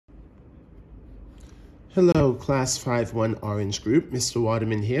Hello, Class 5-1 Orange Group. Mr.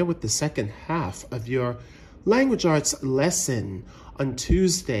 Waterman here with the second half of your Language Arts lesson on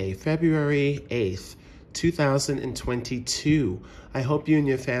Tuesday, February 8th, 2022. I hope you and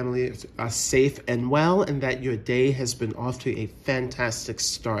your family are safe and well and that your day has been off to a fantastic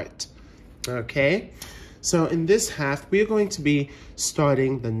start. Okay? So in this half, we are going to be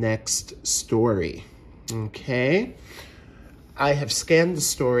starting the next story. Okay? I have scanned the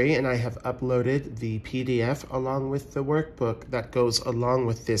story and I have uploaded the PDF along with the workbook that goes along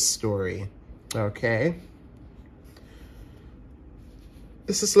with this story. Okay?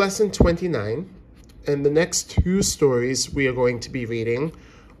 This is lesson 29, and the next two stories we are going to be reading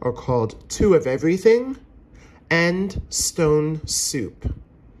are called Two of Everything and Stone Soup.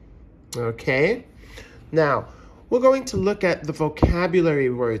 Okay? Now, we're going to look at the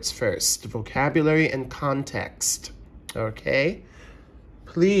vocabulary words first, vocabulary and context. Okay,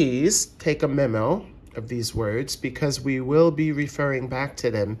 please take a memo of these words because we will be referring back to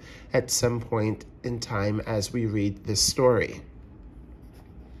them at some point in time as we read this story.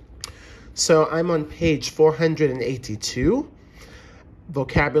 So I'm on page 482,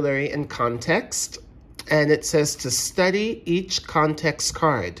 vocabulary and context, and it says to study each context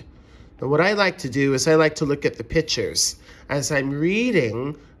card. Now what I like to do is I like to look at the pictures as I'm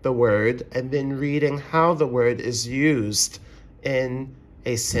reading the word and then reading how the word is used in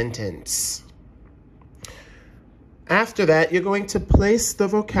a sentence. After that, you're going to place the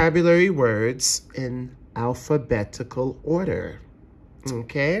vocabulary words in alphabetical order.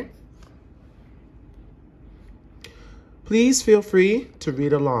 Okay? Please feel free to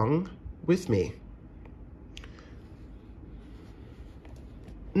read along with me.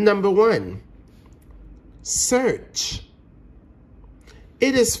 Number 1, search.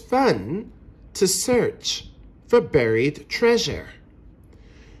 It is fun to search for buried treasure.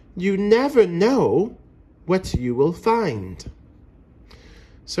 You never know what you will find.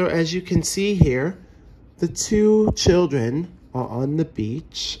 So as you can see here, the two children are on the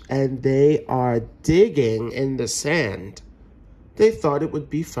beach and they are digging in the sand. They thought it would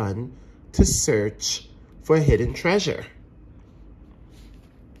be fun to search for hidden treasure.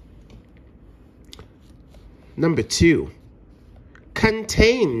 Number 2.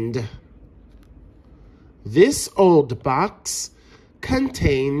 Contained. This old box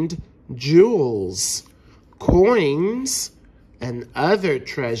contained jewels, coins, and other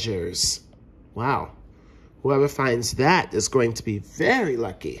treasures. Wow. Whoever finds that is going to be very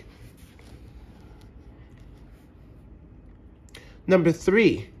lucky. Number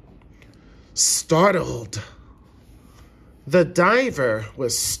 3. Startled. The diver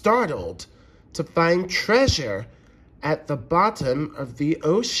was startled to find treasure at the bottom of the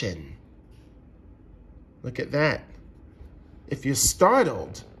ocean. Look at that. If you're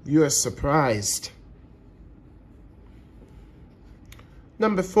startled, you're surprised.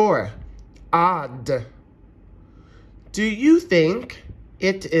 Number 4, odd. Do you think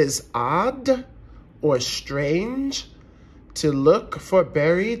it is odd or strange to look for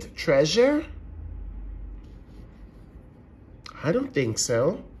buried treasure? I don't think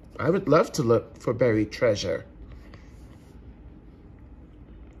so. I would love to look for buried treasure.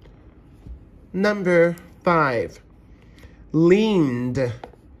 Number 5, leaned.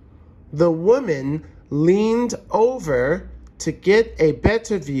 The woman leaned over to get a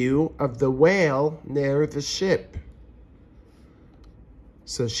better view of the whale near the ship.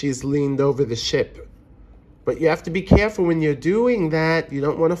 So she's leaned over the ship. But you have to be careful when you're doing that. You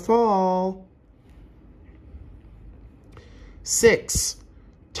don't want to fall. 6,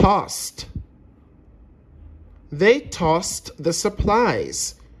 tossed. They tossed the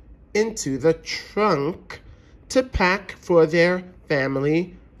supplies into the trunk to pack for their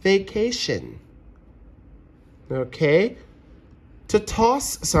family vacation. Okay? To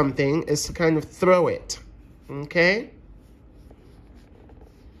toss something is to kind of throw it. Okay?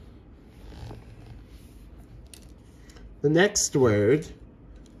 The next word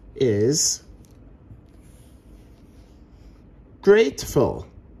is grateful.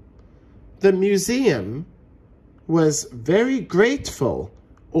 The museum was very grateful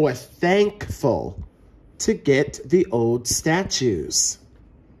or thankful to get the old statues.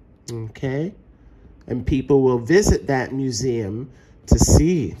 Okay? And people will visit that museum to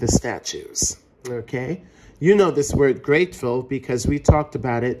see the statues. Okay? You know this word grateful because we talked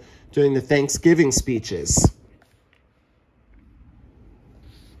about it during the Thanksgiving speeches.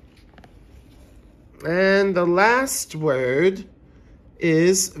 And the last word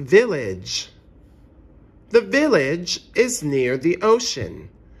is village. The village is near the ocean.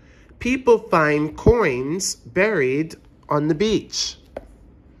 People find coins buried on the beach.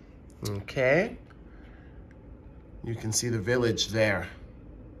 Okay? You can see the village there.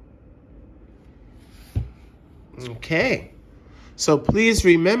 Okay, so please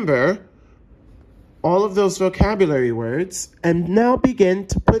remember all of those vocabulary words and now begin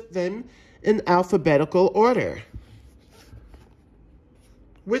to put them in alphabetical order.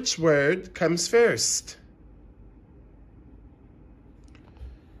 Which word comes first?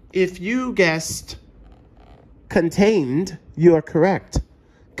 If you guessed contained, you are correct.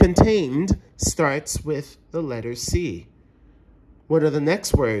 Contained starts with the letter C. What are the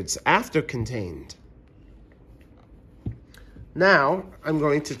next words after contained? Now, I'm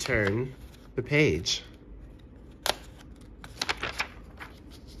going to turn the page.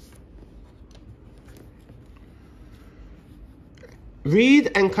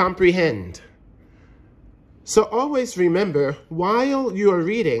 Read and comprehend. So always remember, while you are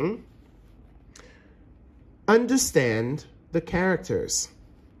reading, understand the characters.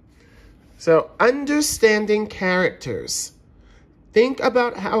 So understanding characters. Think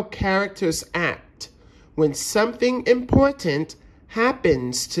about how characters act when something important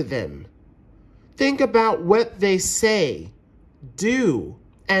happens to them. Think about what they say, do,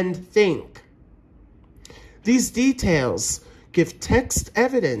 and think. These details give text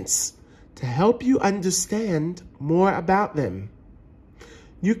evidence to help you understand more about them.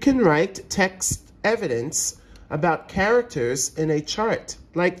 You can write text evidence about characters in a chart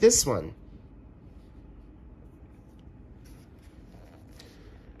like this one.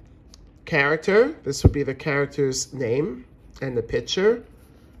 Character, this would be the character's name and the picture.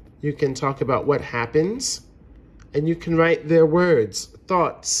 You can talk about what happens, and you can write their words,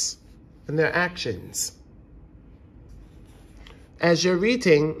 thoughts, and their actions. As you're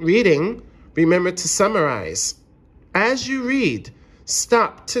reading, remember to summarize. As you read,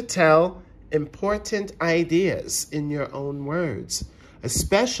 stop to tell important ideas in your own words,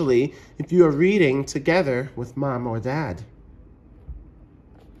 especially if you are reading together with mom or dad.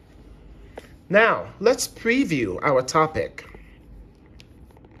 Now, let's preview our topic.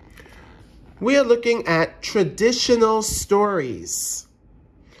 We are looking at traditional stories.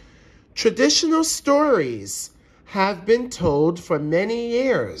 Traditional stories have been told for many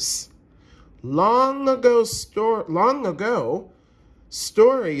years. Long ago,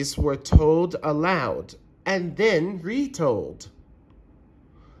 stories were told aloud and then retold.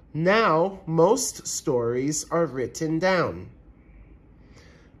 Now, most stories are written down.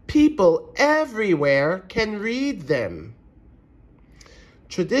 People everywhere can read them.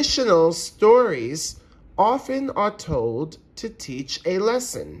 Traditional stories often are told to teach a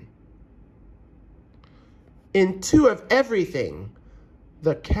lesson. In Two of Everything,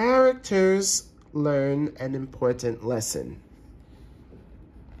 the characters learn an important lesson.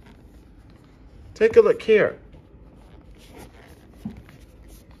 Take a look here.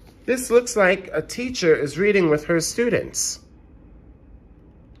 This looks like a teacher is reading with her students.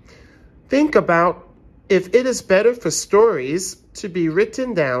 Think about if it is better for stories to be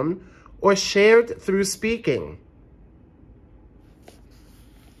written down or shared through speaking.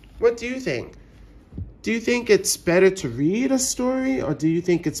 What do you think? Do you think it's better to read a story, or do you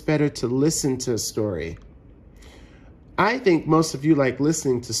think it's better to listen to a story? I think most of you like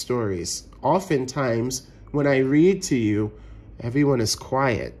listening to stories. Oftentimes, when I read to you, everyone is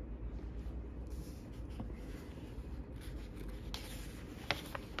quiet.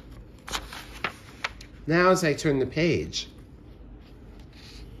 Now, as I turn the page,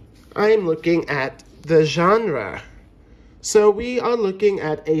 I'm looking at the genre. So we are looking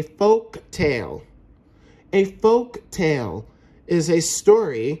at a folk tale. A folk tale is a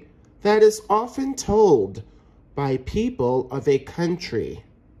story that is often told by people of a country.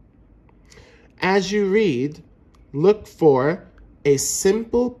 As you read, look for a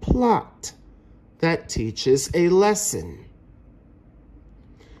simple plot that teaches a lesson.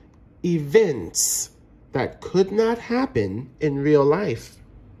 Events that could not happen in real life.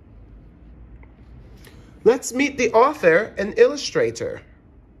 Let's meet the author and illustrator.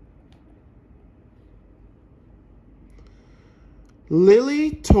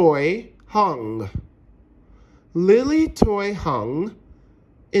 Lily Toy Hung. Lily Toy Hung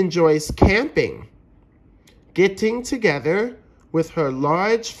enjoys camping, getting together with her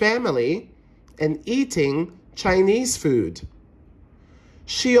large family, and eating Chinese food.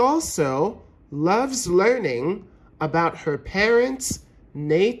 She also loves learning about her parents'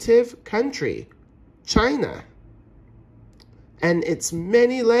 native country, China, and its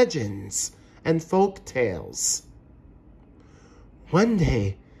many legends and folk tales. One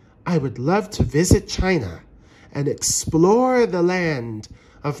day, I would love to visit China and explore the land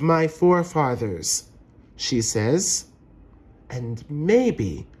of my forefathers, she says, and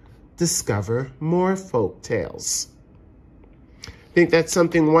maybe discover more folk tales. think that's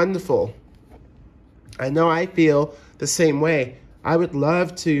something wonderful. I know I feel the same way. I would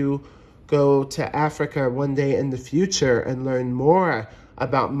love to go to Africa one day in the future and learn more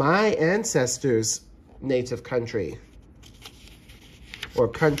about my ancestors' native country or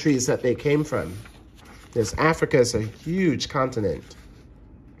countries that they came from. Because Africa is a huge continent.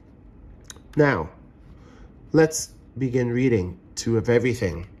 Now, let's begin reading Two of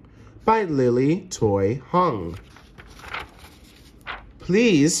Everything by Lily Toy Hung.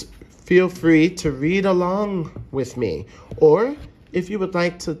 Please feel free to read along with me, or if you would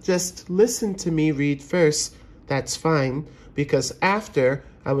like to just listen to me read first, that's fine, because after,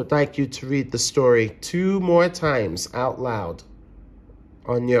 I would like you to read the story 2 more times out loud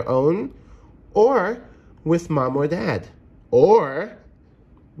on your own, or with mom or dad, or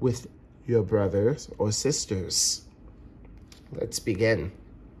with your brothers or sisters. Let's begin.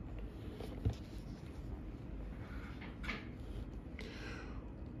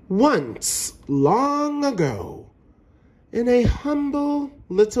 Once, long ago, in a humble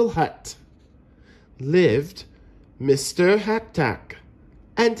little hut, lived Mr. Haktak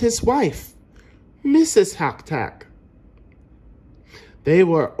and his wife, Mrs. Haktak. They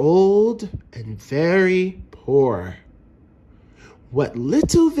were old and very poor. What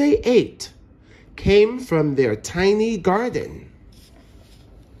little they ate came from their tiny garden.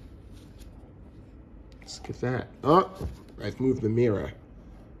 Let's get that. Oh, I've moved the mirror.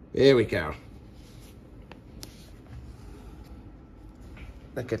 There we go.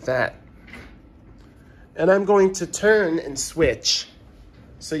 Look at that. And I'm going to turn and switch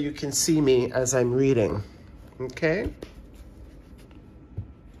so you can see me as I'm reading. Okay?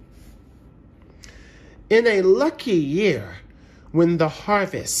 In a lucky year, when the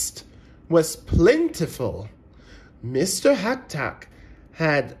harvest was plentiful, Mr. Haktak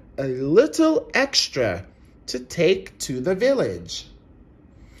had a little extra to take to the village.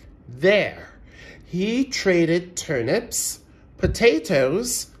 There, he traded turnips,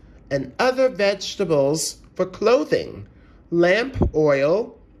 potatoes, and other vegetables for clothing, lamp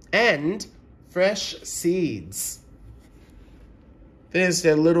oil, and fresh seeds. There's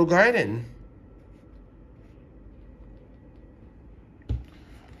their little garden.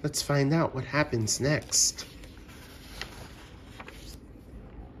 Let's find out what happens next.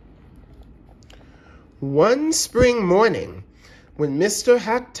 One spring morning, when Mr.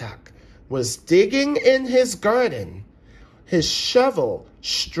 Haktak was digging in his garden, his shovel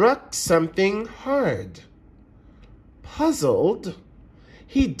struck something hard. Puzzled,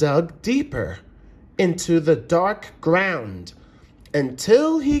 he dug deeper into the dark ground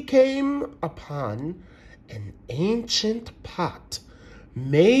until he came upon an ancient pot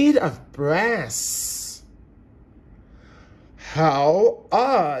made of brass. "How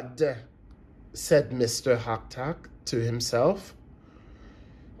odd," said Mr. Haktak to himself,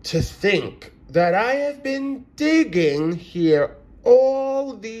 "to think that I have been digging here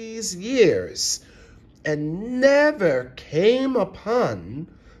all these years and never came upon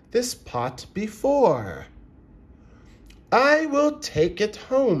this pot before. I will take it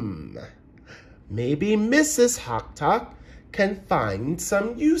home. Maybe Mrs. Haktak can find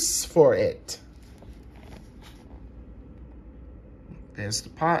some use for it." There's the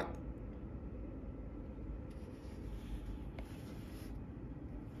pot.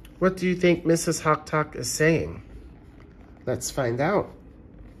 What do you think Mrs. Haktak is saying? Let's find out.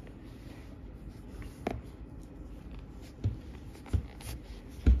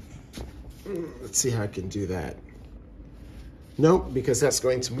 Let's see how I can do that. Nope, because that's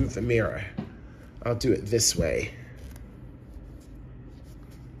going to move the mirror. I'll do it this way.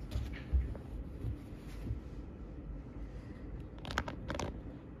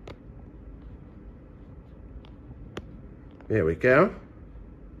 There we go.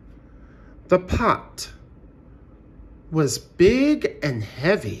 The pot was big and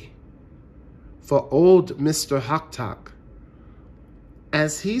heavy for old Mr. Haktak.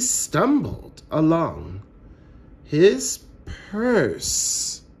 As he stumbled along, his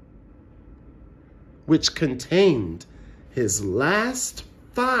purse, which contained his last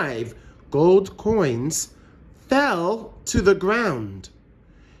 5 gold coins, fell to the ground.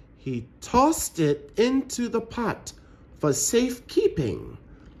 He tossed it into the pot for safekeeping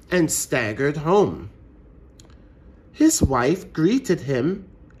and staggered home. His wife greeted him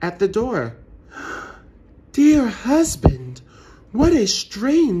at the door. "Dear husband, what a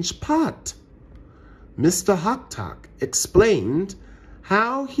strange pot." Mr. Haktak explained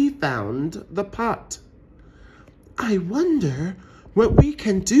how he found the pot. "I wonder what we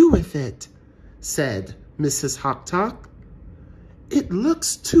can do with it," said Mrs. Haktak. "It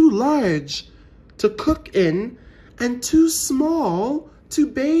looks too large to cook in and too small to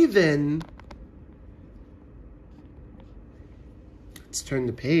bathe in. Let's turn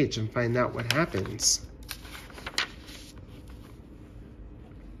the page and find out what happens.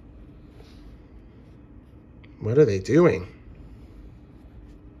 What are they doing?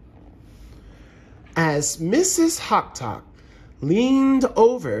 As Mrs. Hok-Tok leaned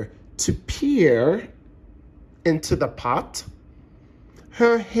over to peer into the pot,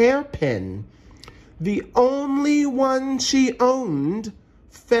 her hairpin, the only one she owned,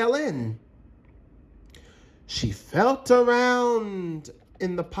 fell in. She felt around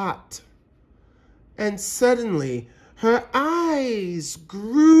in the pot, and suddenly her eyes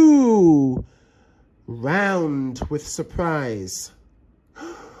grew round with surprise.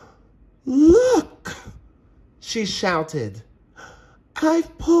 "Look!" she shouted.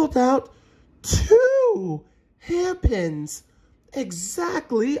 "I've pulled out 2 hairpins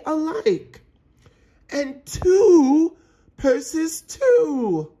exactly alike, and 2 purses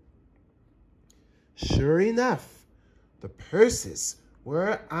too." Sure enough, the purses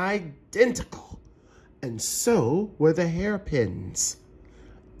were identical, and so were the hairpins.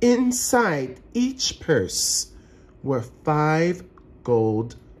 Inside each purse were 5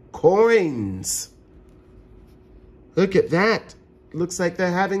 gold coins. Look at that. Looks like they're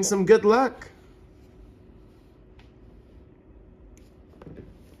having some good luck.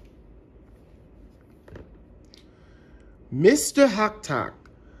 Mr. Hok-Tok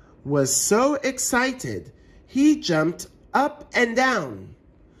was so excited, he jumped up and down.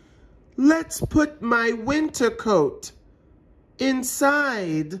 "Let's put my winter coat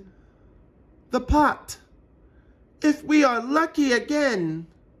inside the pot. If we are lucky again,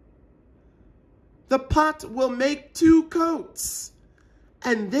 the pot will make 2 coats,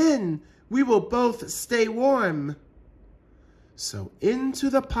 and then we will both stay warm." So into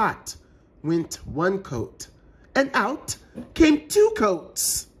the pot went 1 coat, and out came 2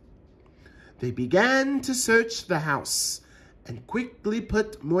 coats. They began to search the house and quickly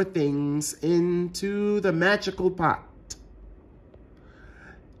put more things into the magical pot.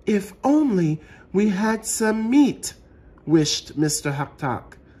 "If only we had some meat," wished Mr.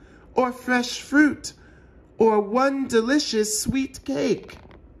 Hok-Tok, "or fresh fruit, or 1 delicious sweet cake."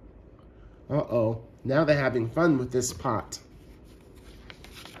 Uh-oh, now they're having fun with this pot.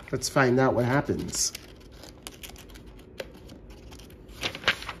 Let's find out what happens.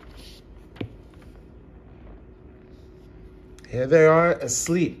 Here they are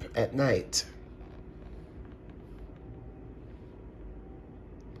asleep at night.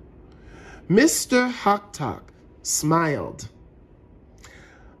 Mr. Hok-Tok smiled.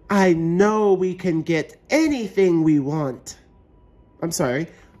 "I know we can get anything we want." I'm sorry,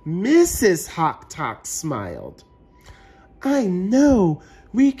 Mrs. Hok-Tok smiled. "I know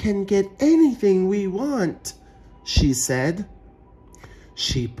we can get anything we want," she said.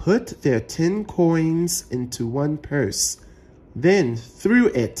 She put their 10 coins into 1 purse, then threw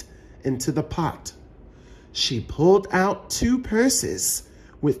it into the pot. She pulled out 2 purses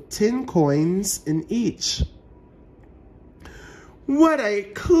with 10 coins in each. "What a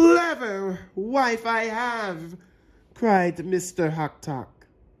clever wife I have!" cried Mr. Hok-Tok.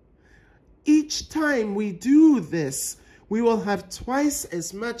 "Each time we do this, we will have twice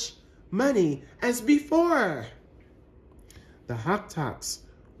as much money as before." The Hok-Toks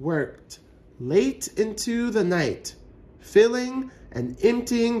worked late into the night, filling and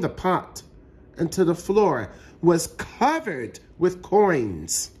emptying the pot until the floor was covered with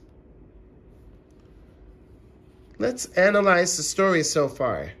coins. Let's analyze the story so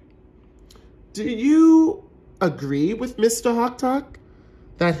far. Do you agree with Mr. Hok-Tok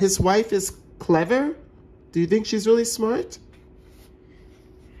that his wife is clever? Do you think she's really smart?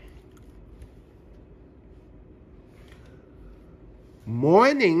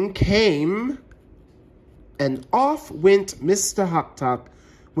 Morning came, and off went Mr. Hok-Tok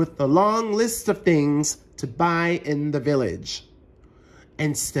with the long list of things to buy in the village.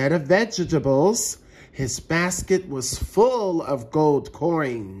 Instead of vegetables, his basket was full of gold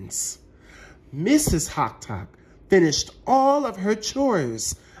coins. Mrs. Hok-Tok finished all of her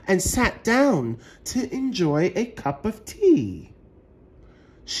chores and sat down to enjoy a cup of tea.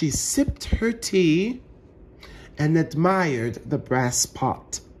 She sipped her tea and admired the brass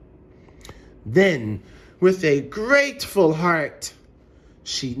pot. Then, with a grateful heart,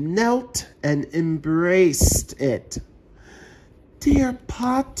 she knelt and embraced it. "Dear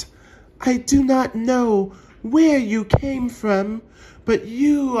pot, I do not know where you came from, but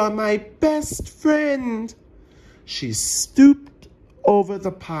you are my best friend." She stooped over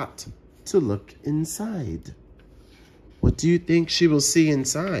the pot to look inside. What do you think she will see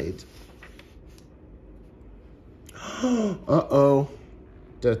inside? Uh-oh.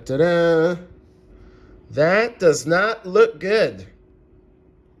 Da-da-da. That does not look good.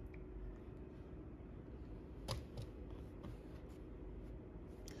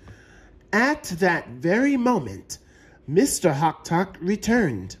 At that very moment, Mr. Hok-Tok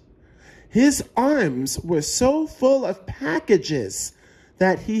returned. His arms were so full of packages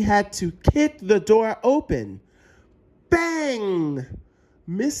that he had to kick the door open. Bang!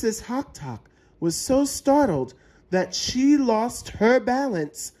 Mrs. Hok-Tok was so startled that she lost her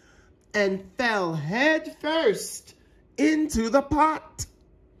balance and fell head first into the pot.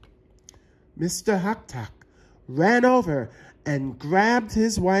 Mr. Hok-Tok ran over and grabbed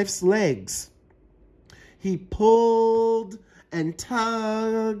his wife's legs. He pulled and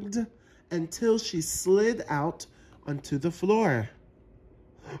tugged until she slid out onto the floor.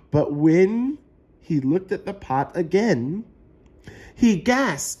 But when he looked at the pot again, he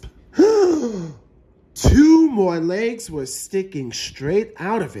gasped. 2 more legs were sticking straight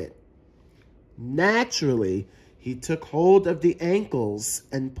out of it. Naturally, he took hold of the ankles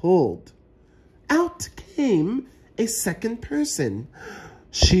and pulled. Out came a second person.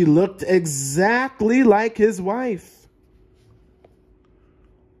 She looked exactly like his wife.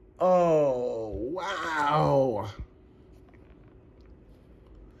 Oh, wow.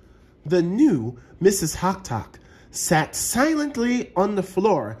 The new Mrs. Hok-Tok sat silently on the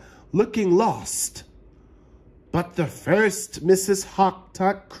floor, looking lost. But the first Mrs.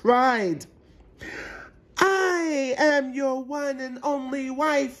 Hok-Tok cried, "I am your one and only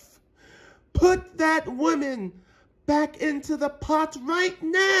wife. Put that woman back into the pot right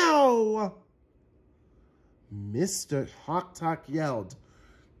now." Mr. Hok-Tok yelled,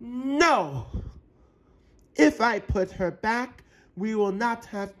 "No! If I put her back, we will not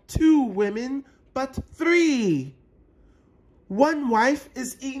have 2 women, but 3. 1 wife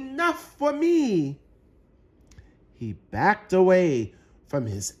is enough for me." He backed away from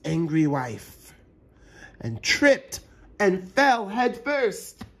his angry wife and tripped and fell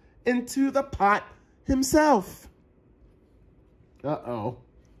headfirst into the pot himself. Uh-oh,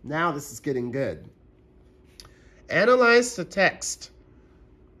 now this is getting good. Analyze the text.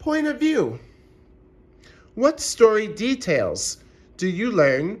 Point of view. What story details do you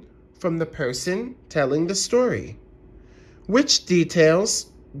learn from the person telling the story? Which details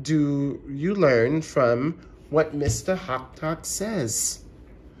do you learn from what Mr. Hok-Tok says?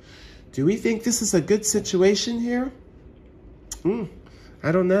 Do we think this is a good situation here?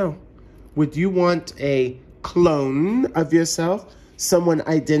 I don't know. Would you want a clone of yourself? Someone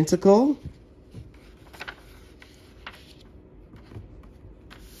identical?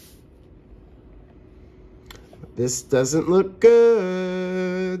 This doesn't look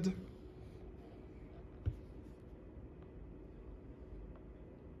good.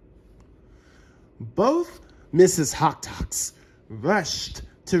 Both Mrs. Hok-Toks rushed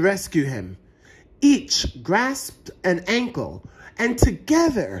to rescue him. Each grasped an ankle, and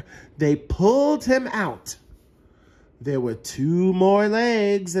together they pulled him out. There were 2 more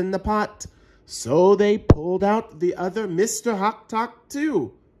legs in the pot, so they pulled out the other Mr. Hok-Tok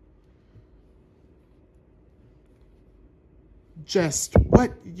too. Just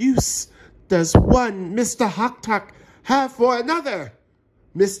what use does one Mr. Hok-Tok have for another?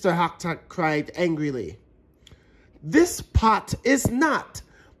 Mr. Hok-Tok cried angrily. This pot is not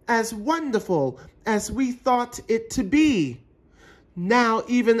as wonderful as we thought it to be. Now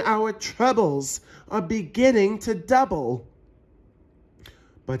even our troubles are beginning to double.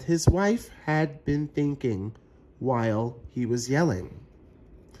 But his wife had been thinking while he was yelling.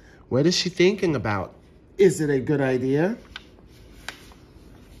 What is she thinking about? Is it a good idea?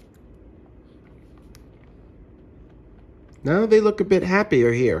 Now they look a bit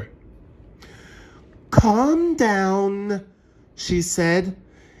happier here. Calm down, she said.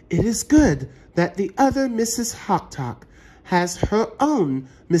 It is good that the other Mrs. Hok-Tok has her own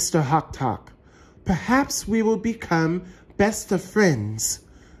Mr. Hok-Tok. Perhaps we will become best of friends.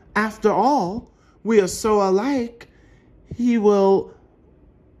 After all, we are so alike.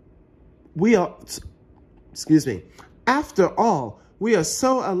 After all, we are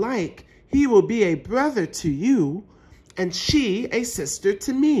so alike, he will be a brother to you, and she a sister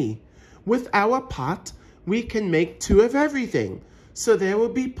to me. With our pot, we can make 2 of everything, so there will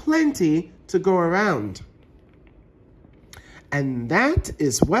be plenty to go around. And that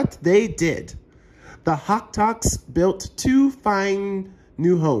is what they did. The Hok-Toks built 2 fine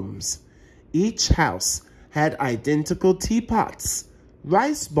new homes. Each house had identical teapots,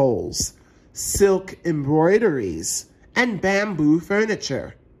 rice bowls, silk embroideries, and bamboo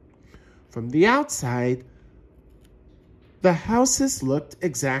furniture. From the outside, the houses looked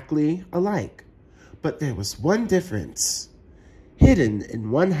exactly alike, But there was one difference. Hidden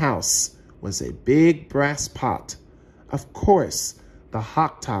in one house was a big brass pot. Of course, the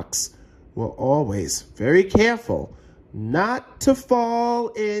Hok-Toks were always very careful not to fall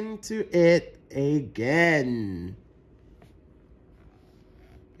into it again.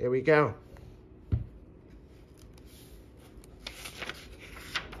 Here we go.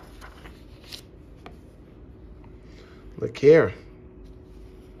 Look here.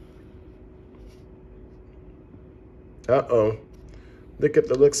 Uh-oh. Look at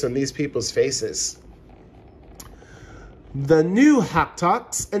the looks on these people's faces. The new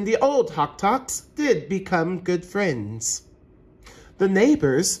Hok-Toks and the old Hok-Toks did become good friends. The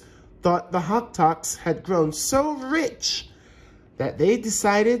neighbors thought the Hok-Toks had grown so rich that they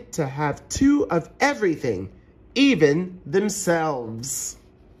decided to have two of everything, even themselves.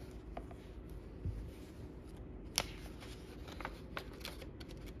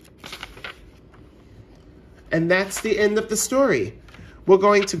 And that's the end of the story. We're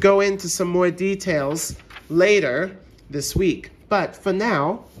going to go into some more details later this week. But for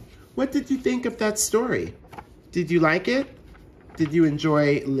now, what did you think of that story? Did you like it? Did you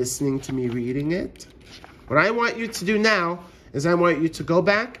enjoy listening to me reading it? What I want you to do now is I want you to go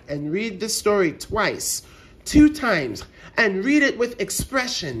back and read this story twice, 2 times, and read it with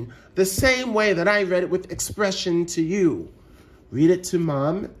expression, the same way that I read it with expression to you. Read it to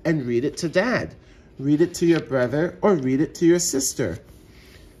Mom and read it to Dad. Read it to your brother or read it to your sister.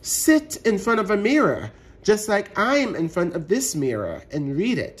 Sit in front of a mirror, just like I'm in front of this mirror, and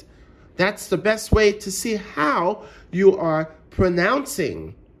read it. That's the best way to see how you are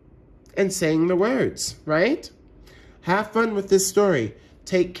pronouncing and saying the words, right? Have fun with this story.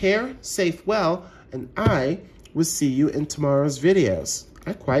 Take care, safe well, and I will see you in tomorrow's videos.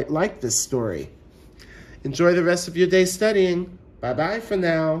 I quite like this story. Enjoy the rest of your day studying. Bye-bye for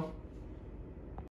now.